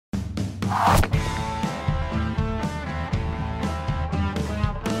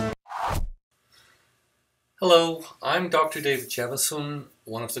Hello, I'm Dr. David Jevison,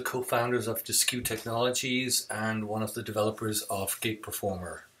 one of the co-founders of Disque Technologies and one of the developers of Gig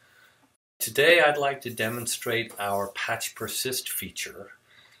Performer. Today I'd like to demonstrate our Patch Persist feature.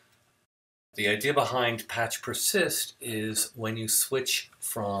 The idea behind Patch Persist is when you switch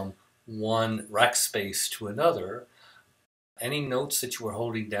from one rack space to another, any notes that you are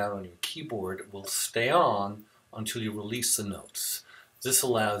holding down on your keyboard will stay on until you release the notes. This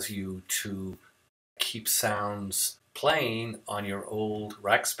allows you to keep sounds playing on your old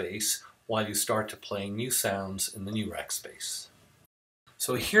rack space while you start to play new sounds in the new rack space.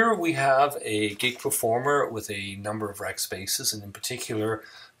 So here we have a Gig Performer with a number of rack spaces, and in particular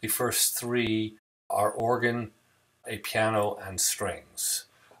the first three are organ, a piano and strings.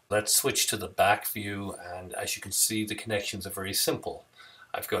 Let's switch to the back view, and as you can see the connections are very simple.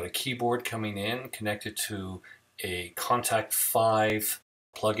 I've got a keyboard coming in connected to a Kontakt 5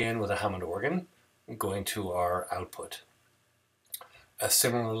 plug-in with a Hammond organ going to our output.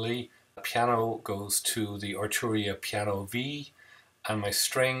 Similarly, the piano goes to the Arturia Piano V and my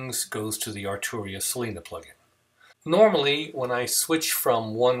strings goes to the Arturia Solina plugin. Normally, when I switch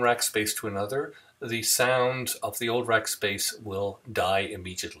from one rack space to another, the sound of the old rack space will die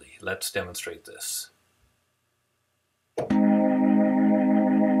immediately. Let's demonstrate this.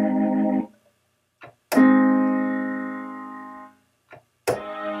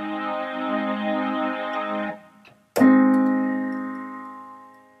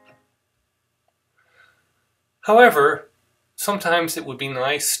 However, sometimes it would be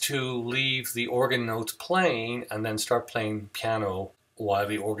nice to leave the organ notes playing and then start playing piano while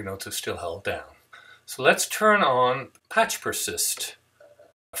the organ notes are still held down. So let's turn on Patch Persist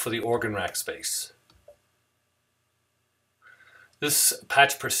for the organ rack space. This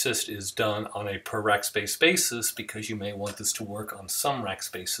Patch Persist is done on a per rack space basis because you may want this to work on some rack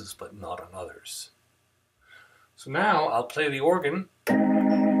spaces but not on others. So now I'll play the organ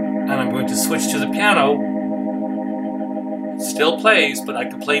and I'm going to switch to the piano. Still plays, but I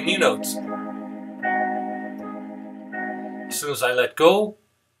can play new notes. As soon as I let go,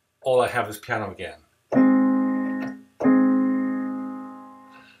 all I have is piano again.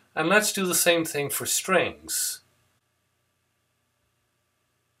 And let's do the same thing for strings.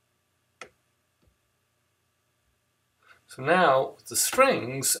 So now, with the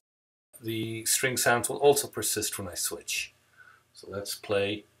strings sounds will also persist when I switch. So let's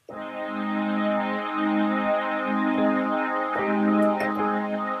play.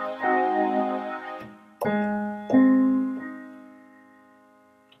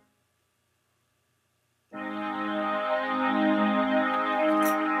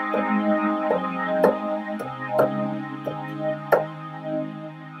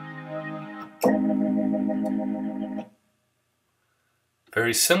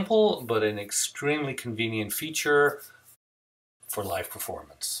 Very simple, but an extremely convenient feature for live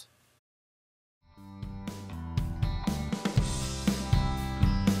performance.